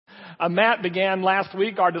Matt began last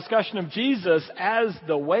week our discussion of Jesus as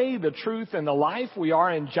the way, the truth, and the life. We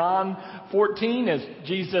are in John 14 as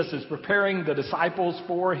Jesus is preparing the disciples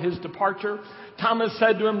for his departure. Thomas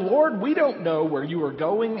said to him, "Lord, we don't know where you are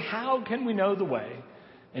going. How can we know the way?"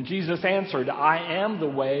 And Jesus answered, "I am the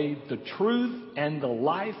way, the truth, and the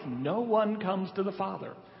life. No one comes to the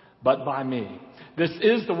Father but by me." This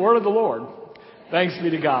is the word of the Lord. Thanks be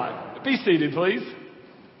to God. Be seated, please.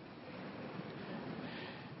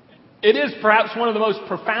 It is perhaps one of the most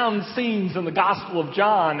profound scenes in the Gospel of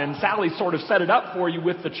John, and Sally sort of set it up for you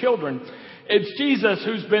with the children. It's Jesus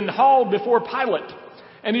who's been hauled before Pilate,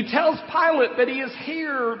 and he tells Pilate that he is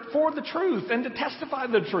here for the truth and to testify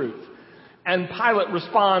the truth. And Pilate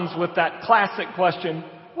responds with that classic question,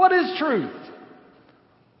 "What is truth?"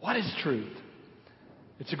 What is truth?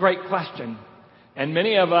 It's a great question. And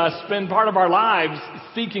many of us spend part of our lives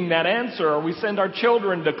seeking that answer, or we send our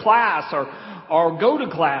children to class or go to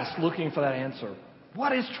class looking for that answer.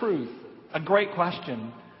 What is truth? A great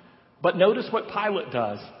question. But notice what Pilate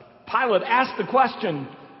does. Pilate asks the question,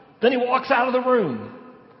 then he walks out of the room.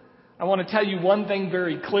 I want to tell you one thing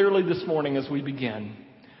very clearly this morning as we begin.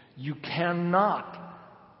 You cannot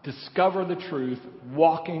discover the truth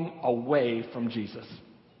walking away from Jesus.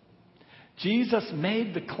 Jesus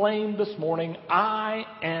made the claim this morning, "I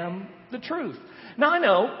am the truth." Now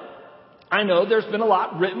I know there's been a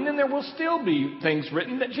lot written, and there will still be things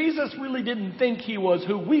written that Jesus really didn't think he was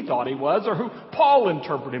who we thought he was or who Paul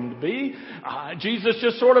interpreted him to be. Jesus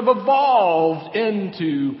just sort of evolved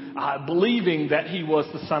into believing that he was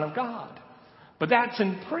the Son of God. But that's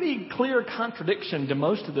in pretty clear contradiction to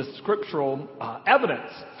most of the scriptural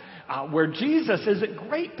evidence, where Jesus is at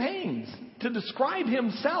great pains to describe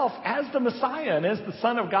himself as the Messiah and as the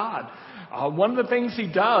Son of God. One of the things he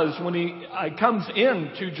does when he comes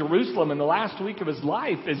into Jerusalem in the last week of his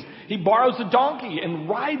life is he borrows a donkey and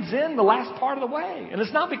rides in the last part of the way. And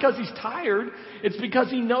it's not because he's tired. It's because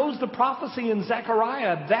he knows the prophecy in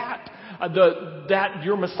Zechariah that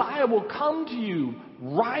your Messiah will come to you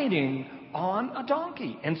riding on a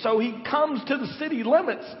donkey. And so he comes to the city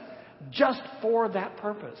limits just for that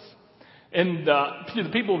purpose. And to the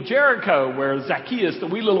people of Jericho, where Zacchaeus, the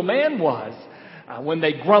wee little man, was, when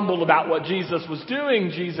they grumbled about what Jesus was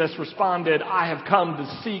doing, Jesus responded, "I have come to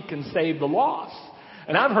seek and save the lost."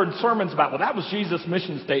 And I've heard sermons about, well, that was Jesus'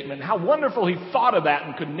 mission statement. How wonderful he thought of that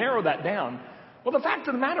and could narrow that down. Well, the fact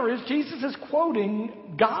of the matter is Jesus is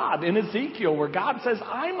quoting God in Ezekiel, where God says,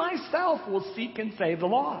 "I myself will seek and save the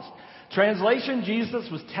lost." Translation, Jesus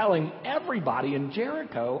was telling everybody in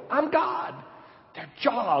Jericho, "I'm God." Their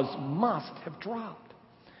jaws must have dropped.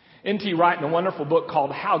 N.T. Wright, in a wonderful book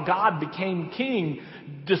called How God Became King,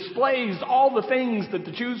 displays all the things that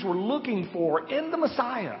the Jews were looking for in the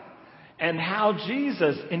Messiah and how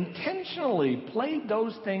Jesus intentionally played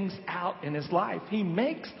those things out in his life. He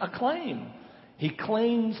makes a claim. He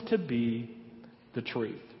claims to be the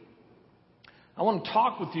truth. I want to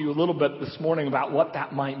talk with you a little bit this morning about what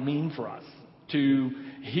that might mean for us to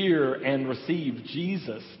hear and receive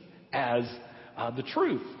Jesus as the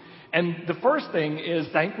truth. And the first thing is,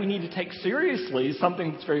 I think we need to take seriously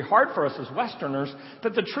something that's very hard for us as Westerners,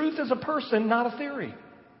 that the truth is a person, not a theory.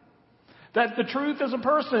 That the truth is a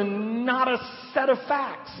person, not a set of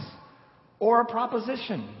facts or a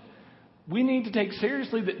proposition. We need to take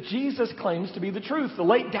seriously that Jesus claims to be the truth. The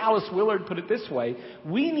late Dallas Willard put it this way: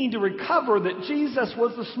 we need to recover that Jesus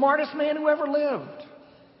was the smartest man who ever lived.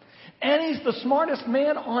 And he's the smartest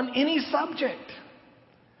man on any subject.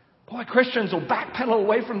 Boy, Christians will backpedal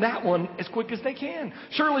away from that one as quick as they can.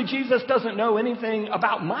 Surely Jesus doesn't know anything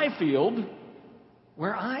about my field,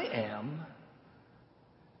 where I am.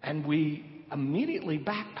 And we immediately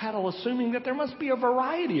backpedal, assuming that there must be a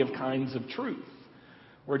variety of kinds of truth,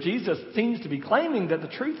 where Jesus seems to be claiming that the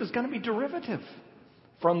truth is going to be derivative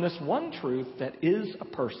from this one truth that is a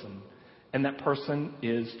person, and that person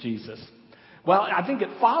is Jesus. Well, I think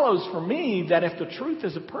it follows for me that if the truth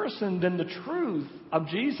is a person, then the truth of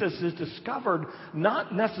Jesus is discovered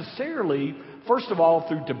not necessarily, first of all,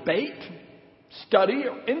 through debate, study,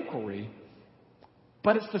 or inquiry,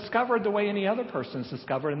 but it's discovered the way any other person is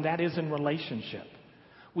discovered, and that is in relationship.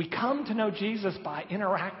 We come to know Jesus by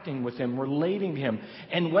interacting with him, relating to him,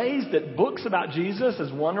 in ways that books about Jesus,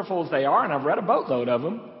 as wonderful as they are, and I've read a boatload of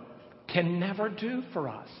them, can never do for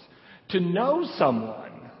us. To know someone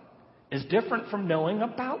is different from knowing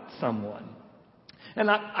about someone.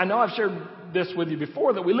 And I know I've shared this with you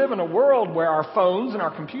before, that we live in a world where our phones and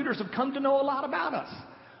our computers have come to know a lot about us.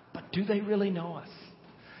 But do they really know us?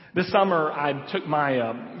 This summer, I took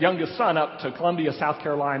my youngest son up to Columbia, South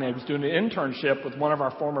Carolina. He was doing an internship with one of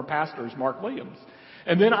our former pastors, Mark Williams.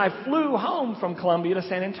 And then I flew home from Columbia to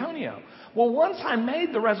San Antonio. Well, once I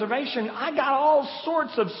made the reservation, I got all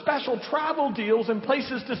sorts of special travel deals and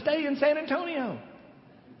places to stay in San Antonio.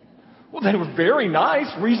 Well, they were very nice,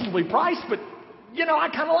 reasonably priced, but, I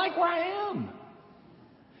kind of like where I am.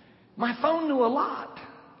 My phone knew a lot,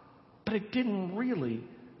 but it didn't really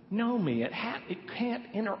know me. It can't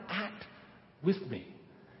interact with me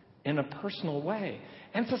in a personal way.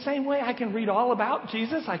 And it's the same way I can read all about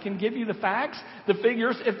Jesus. I can give you the facts, the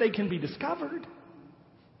figures, if they can be discovered.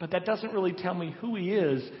 But that doesn't really tell me who he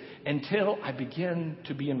is until I begin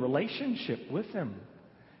to be in relationship with him.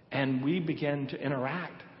 And we begin to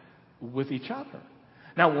interact with each other.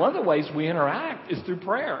 Now, one of the ways we interact is through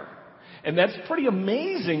prayer. And that's pretty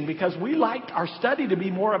amazing because we like our study to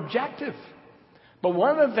be more objective. But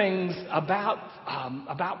one of the things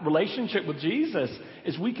about relationship with Jesus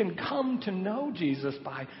is we can come to know Jesus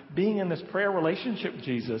by being in this prayer relationship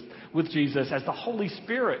with Jesus as the Holy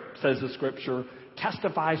Spirit, says the Scripture,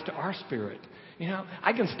 testifies to our spirit.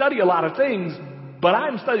 I can study a lot of things, but I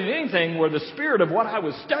haven't studied anything where the spirit of what I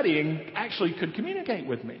was studying actually could communicate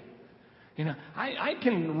with me. I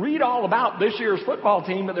can read all about this year's football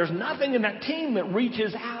team, but there's nothing in that team that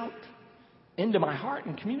reaches out into my heart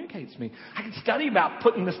and communicates me. I can study about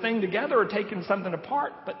putting this thing together or taking something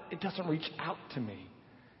apart, but it doesn't reach out to me.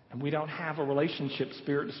 And we don't have a relationship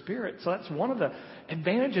spirit to spirit. So that's one of the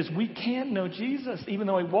advantages. We can know Jesus. Even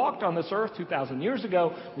though he walked on this earth 2,000 years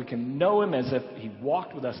ago, we can know him as if he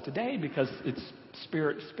walked with us today because it's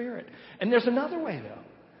spirit to spirit. And there's another way, though.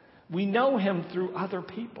 We know him through other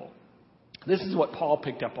people. This is what Paul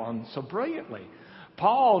picked up on so brilliantly.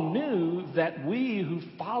 Paul knew that we who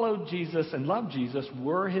followed Jesus and loved Jesus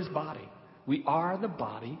were his body. We are the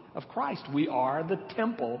body of Christ. We are the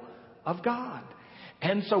temple of God.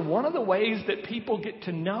 And so one of the ways that people get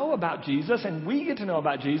to know about Jesus, and we get to know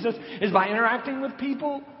about Jesus, is by interacting with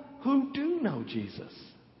people who do know Jesus.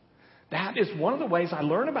 That is one of the ways I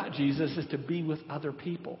learn about Jesus, is to be with other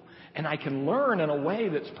people. And I can learn in a way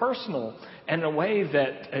that's personal and in a way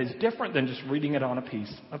that is different than just reading it on a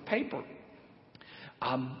piece of paper.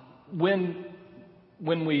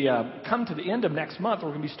 When we come to the end of next month, we're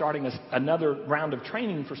going to be starting another round of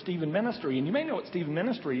training for Stephen Ministry. And you may know what Stephen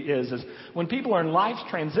Ministry is when people are in life's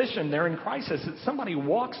transition, they're in crisis, it's somebody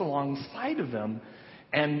walks alongside of them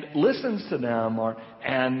and listens to them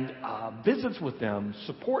and visits with them,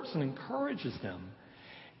 supports and encourages them.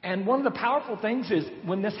 And one of the powerful things is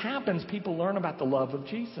when this happens, people learn about the love of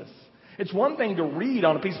Jesus. It's one thing to read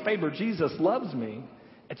on a piece of paper, Jesus loves me.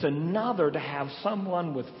 It's another to have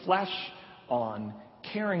someone with flesh on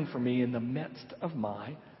caring for me in the midst of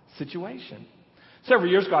my situation. Several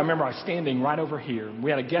years ago, I remember I was standing right over here. We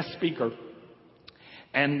had a guest speaker,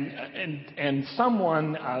 and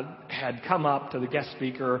someone had come up to the guest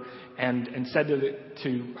speaker and said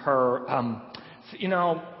to her,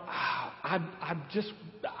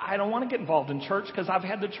 I don't want to get involved in church because I've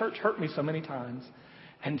had the church hurt me so many times.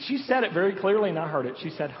 And she said it very clearly, and I heard it.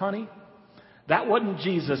 She said, honey, that wasn't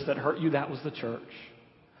Jesus that hurt you, that was the church.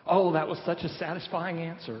 Oh, that was such a satisfying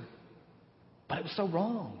answer. But it was so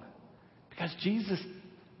wrong. Because Jesus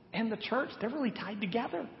and the church, they're really tied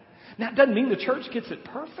together. Now, it doesn't mean the church gets it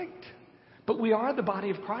perfect. But we are the body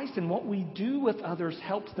of Christ, and what we do with others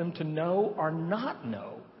helps them to know or not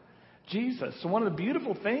know Jesus. So one of the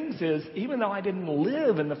beautiful things is, even though I didn't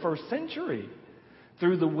live in the first century,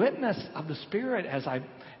 through the witness of the Spirit as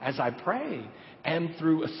I pray, and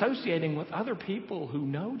through associating with other people who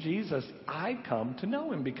know Jesus, I come to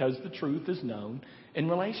know him because the truth is known in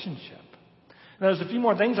relationship. Now, there's a few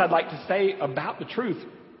more things I'd like to say about the truth,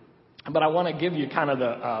 but I want to give you kind of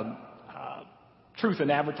the truth in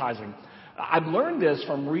advertising. I've learned this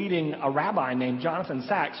from reading a rabbi named Jonathan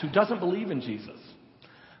Sachs who doesn't believe in Jesus.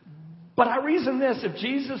 But I reason this: if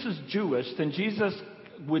Jesus is Jewish, then Jesus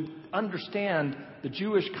would understand the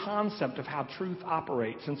Jewish concept of how truth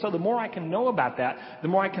operates. And so the more I can know about that, the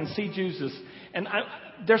more I can see Jesus. And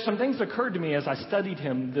there's some things that occurred to me as I studied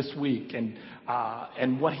him this week and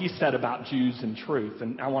what he said about Jews and truth.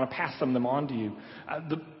 And I want to pass some of them on to you.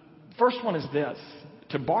 The first one is this.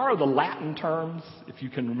 To borrow the Latin terms, if you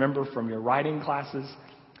can remember from your writing classes,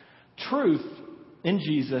 truth in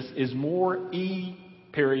Jesus is more E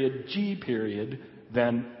period, G period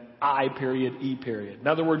than I period, E period. In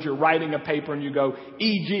other words, you're writing a paper and you go,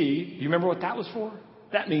 E.g., you remember what that was for?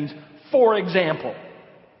 That means, for example.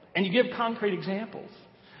 And you give concrete examples.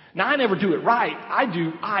 Now, I never do it right. I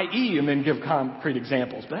do I.e. and then give concrete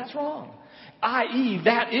examples. But that's wrong. I.e.,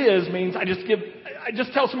 that is, means I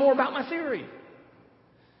just tell some more about my theory.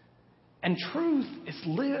 And truth is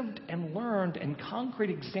lived and learned in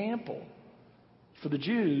concrete example for the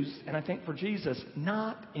Jews, and I think for Jesus,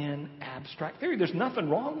 not in abstract theory. There's nothing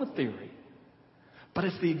wrong with theory. But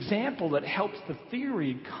it's the example that helps the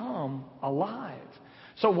theory come alive.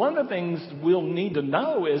 So one of the things we'll need to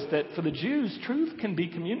know is that for the Jews, truth can be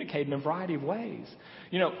communicated in a variety of ways.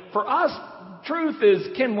 For us, truth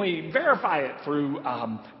is, can we verify it through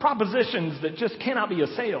propositions that just cannot be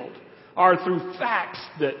assailed, or through facts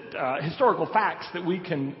that historical facts that we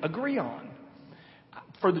can agree on.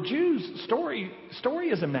 For the Jews, story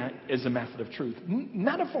is a method of truth.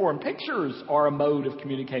 Metaphor and pictures are a mode of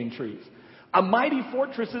communicating truth. A mighty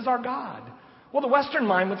fortress is our God. Well, the Western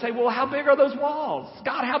mind would say, well, how big are those walls?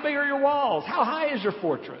 God, how big are your walls? How high is your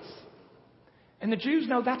fortress? And the Jews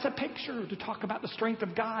know that's a picture to talk about the strength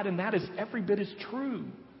of God, and that is every bit as true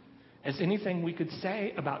as anything we could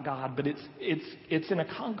say about God, but it's in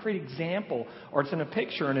a concrete example, or it's in a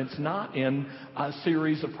picture, and it's not in a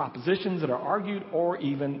series of propositions that are argued or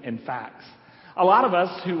even in facts. A lot of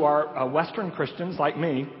us who are Western Christians, like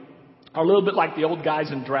me, are a little bit like the old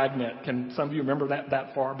guys in Dragnet. Can some of you remember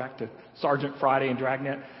that far back to Sergeant Friday in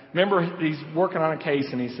Dragnet? Remember, he's working on a case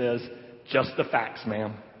and he says, just the facts,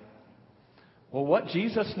 ma'am. Well, what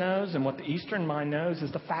Jesus knows and what the Eastern mind knows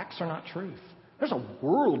is the facts are not truth. There's a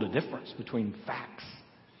world of difference between facts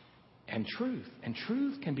and truth. And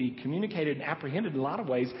truth can be communicated and apprehended in a lot of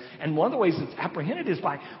ways. And one of the ways it's apprehended is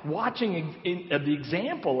by watching the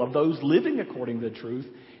example of those living according to the truth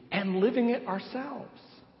and living it ourselves.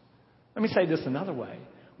 Let me say this another way.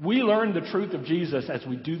 We learn the truth of Jesus as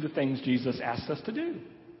we do the things Jesus asks us to do.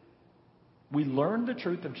 We learn the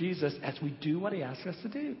truth of Jesus as we do what he asks us to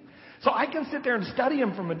do. So I can sit there and study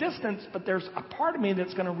him from a distance, but there's a part of me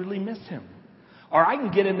that's going to really miss him. Or I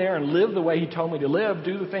can get in there and live the way he told me to live,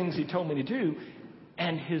 do the things he told me to do,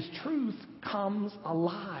 and his truth comes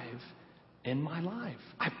alive in my life.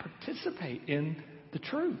 I participate in the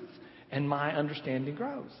truth, and my understanding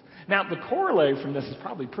grows. Now, the corollary from this is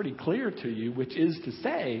probably pretty clear to you, which is to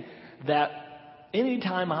say that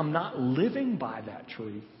anytime I'm not living by that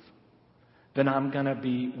truth, then I'm going to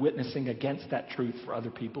be witnessing against that truth for other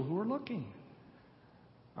people who are looking.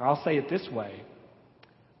 Or I'll say it this way.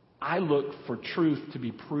 I look for truth to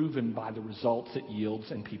be proven by the results it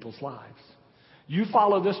yields in people's lives. You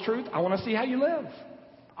follow this truth, I want to see how you live.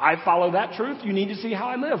 I follow that truth, you need to see how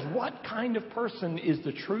I live. What kind of person is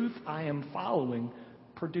the truth I am following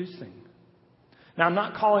producing? Now, I'm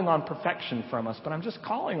not calling on perfection from us, but I'm just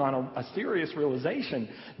calling on a serious realization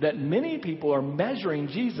that many people are measuring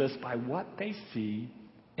Jesus by what they see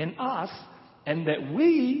in us, and that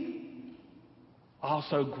we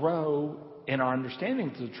also grow in our understanding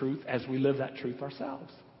of the truth as we live that truth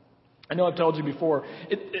ourselves. I know I've told you before,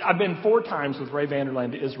 I've been 4 times with Ray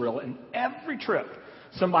Vanderland to Israel, and every trip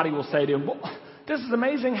somebody will say to him, well, this is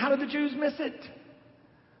amazing, how did the Jews miss it?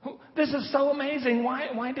 This is so amazing,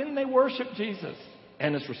 why didn't they worship Jesus?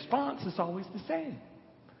 And his response is always the same.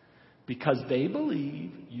 Because they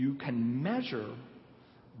believe you can measure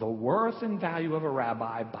the worth and value of a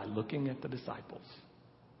rabbi by looking at the disciples.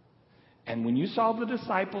 And when you saw the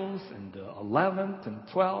disciples in the 11th and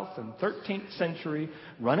 12th and 13th century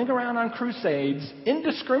running around on crusades,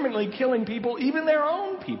 indiscriminately killing people, even their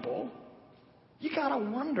own people, you got to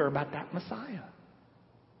wonder about that Messiah.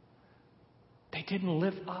 They didn't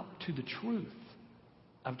live up to the truth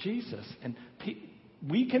of Jesus. And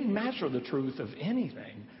we can measure the truth of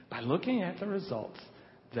anything by looking at the results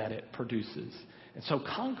that it produces. And so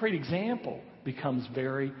concrete example becomes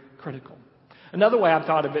very critical. Another way I've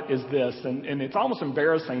thought of it is this, and it's almost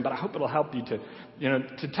embarrassing, but I hope it'll help you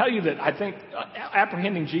to tell you that I think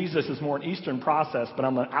apprehending Jesus is more an Eastern process, but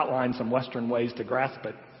I'm going to outline some Western ways to grasp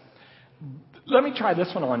it. Let me try this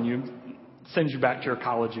one on you, sends you back to your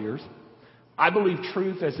college years. I believe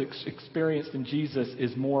truth as experienced in Jesus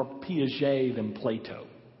is more Piaget than Plato.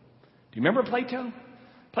 Do you remember Plato?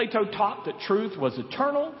 Plato taught that truth was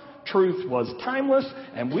eternal, truth was timeless,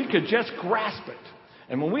 and we could just grasp it.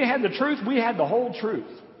 And when we had the truth, we had the whole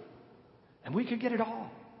truth. And we could get it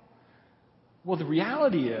all. Well, the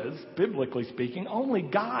reality is, biblically speaking, only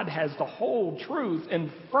God has the whole truth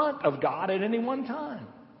in front of God at any one time.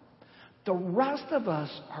 The rest of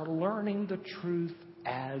us are learning the truth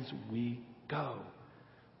as we go.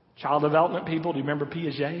 Child development people, do you remember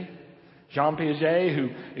Piaget? Jean Piaget, who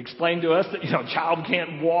explained to us that, a child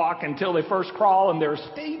can't walk until they first crawl, and there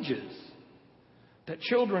are stages that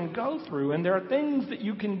children go through, and there are things that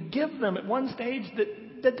you can give them at one stage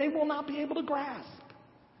that they will not be able to grasp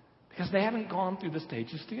because they haven't gone through the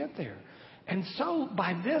stages to get there. And so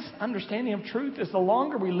by this understanding of truth, as the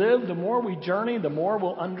longer we live, the more we journey, the more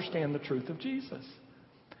we'll understand the truth of Jesus.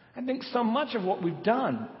 I think so much of what we've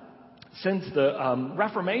done since the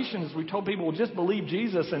Reformation is we told people, well, just believe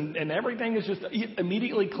Jesus and everything is just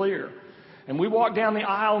immediately clear. And we walk down the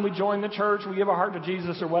aisle and we join the church, we give our heart to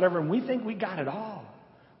Jesus or whatever, and we think we got it all.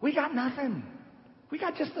 We got nothing. We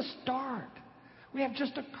got just the start. We have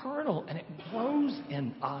just a kernel, and it grows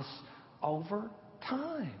in us over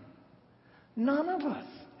time. None of us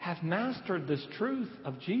have mastered this truth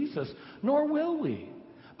of Jesus, nor will we.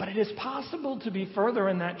 But it is possible to be further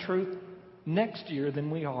in that truth next year than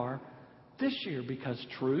we are this year, because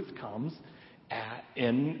truth comes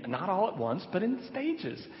in not all at once, but in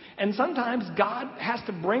stages. And sometimes God has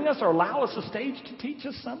to bring us or allow us a stage to teach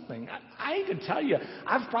us something. I can tell you,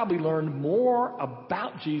 I've probably learned more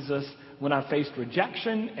about Jesus when I faced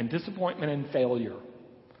rejection and disappointment and failure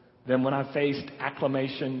than when I faced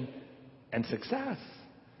acclamation and success.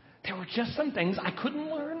 There were just some things I couldn't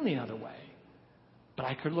learn the other way, but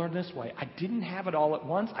I could learn this way. I didn't have it all at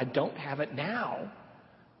once. I don't have it now.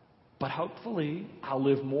 But hopefully, I'll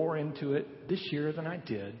live more into it this year than I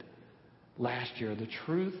did last year. The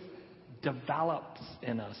truth develops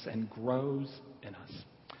in us and grows in us.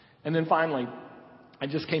 And then finally, I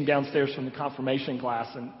just came downstairs from the confirmation class,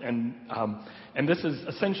 and this is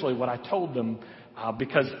essentially what I told them,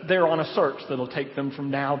 because they're on a search that'll take them from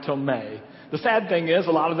now till May. The sad thing is,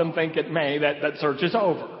 a lot of them think at May that search is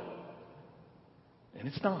over. And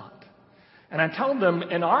it's not. And I told them,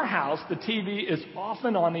 in our house, the TV is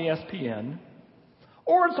often on ESPN,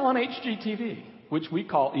 or it's on HGTV, which we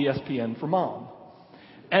call ESPN for Mom.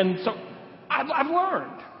 And so I've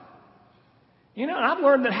learned. I've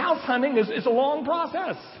learned that house hunting is a long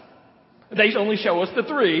process. They only show us the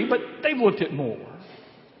 3, but they've looked at more.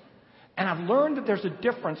 And I've learned that there's a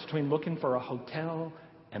difference between looking for a hotel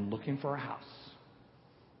and looking for a house.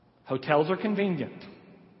 Hotels are convenient.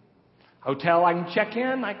 Hotel, I can check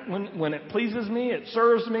in when it pleases me, it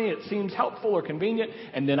serves me, it seems helpful or convenient,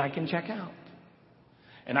 and then I can check out.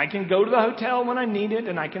 And I can go to the hotel when I need it,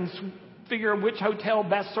 and I can figure which hotel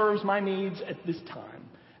best serves my needs at this time.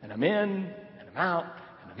 And I'm in, and I'm out,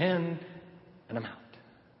 and I'm in, and I'm out.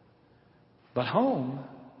 But home,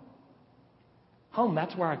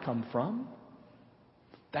 that's where I come from.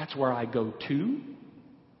 That's where I go to.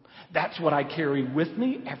 That's what I carry with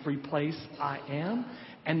me every place I am.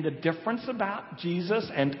 And the difference about Jesus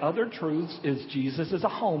and other truths is Jesus is a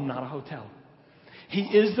home, not a hotel. He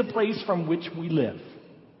is the place from which we live.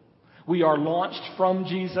 We are launched from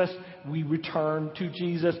Jesus. We return to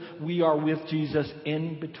Jesus. We are with Jesus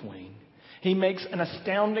in between. He makes an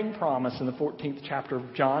astounding promise in the 14th chapter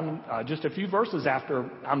of John, just a few verses after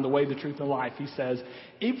I'm the way, the truth, and the life. He says,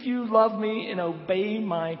 if you love me and obey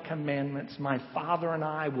my commandments, my Father and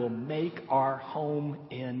I will make our home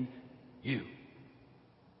in you.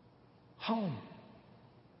 Home.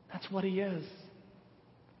 That's what he is.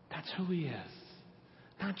 That's who he is.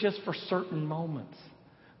 Not just for certain moments,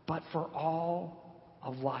 but for all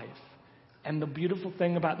of life. And the beautiful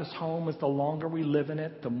thing about this home is the longer we live in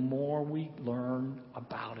it, the more we learn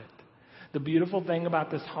about it. The beautiful thing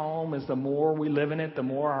about this home is the more we live in it, the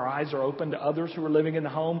more our eyes are open to others who are living in the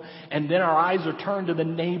home. And then our eyes are turned to the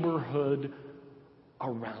neighborhood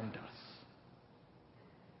around us.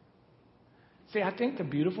 See, I think the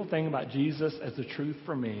beautiful thing about Jesus as the truth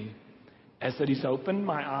for me is that he's opened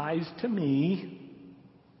my eyes to me,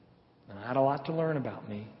 and I had a lot to learn about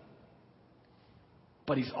me,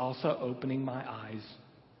 but he's also opening my eyes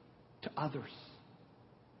to others.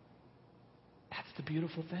 That's the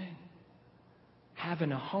beautiful thing.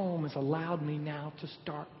 Having a home has allowed me now to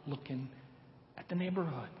start looking at the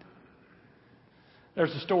neighborhood.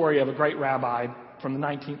 There's a story of a great rabbi from the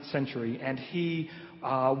 19th century, and he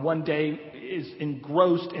one day is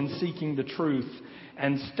engrossed in seeking the truth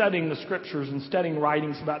and studying the scriptures and studying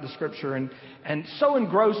writings about the scripture. And so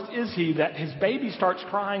engrossed is he that his baby starts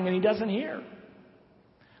crying and he doesn't hear.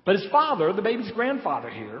 But his father, the baby's grandfather,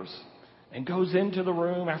 hears and goes into the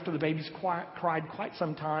room after the baby's cried quite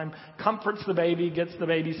some time, comforts the baby, gets the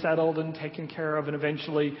baby settled and taken care of, and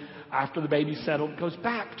eventually, after the baby's settled, goes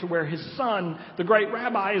back to where his son, the great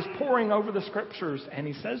rabbi, is poring over the scriptures. And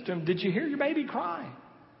he says to him, did you hear your baby cry?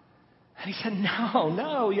 And he said,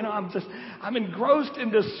 no, I'm engrossed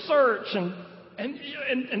in this search and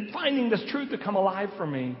finding this truth to come alive for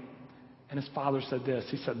me. And his father said this.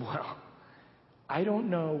 He said, well, I don't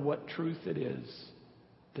know what truth it is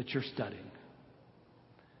that you're studying.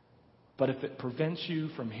 But if it prevents you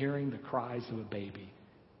from hearing the cries of a baby,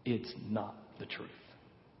 it's not the truth.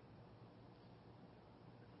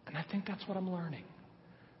 And I think that's what I'm learning.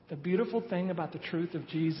 The beautiful thing about the truth of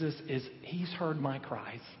Jesus is he's heard my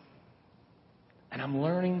cries. And I'm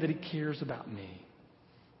learning that he cares about me.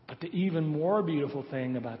 But the even more beautiful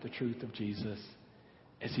thing about the truth of Jesus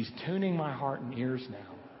is He's tuning my heart and ears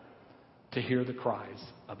now to hear the cries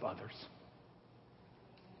of others.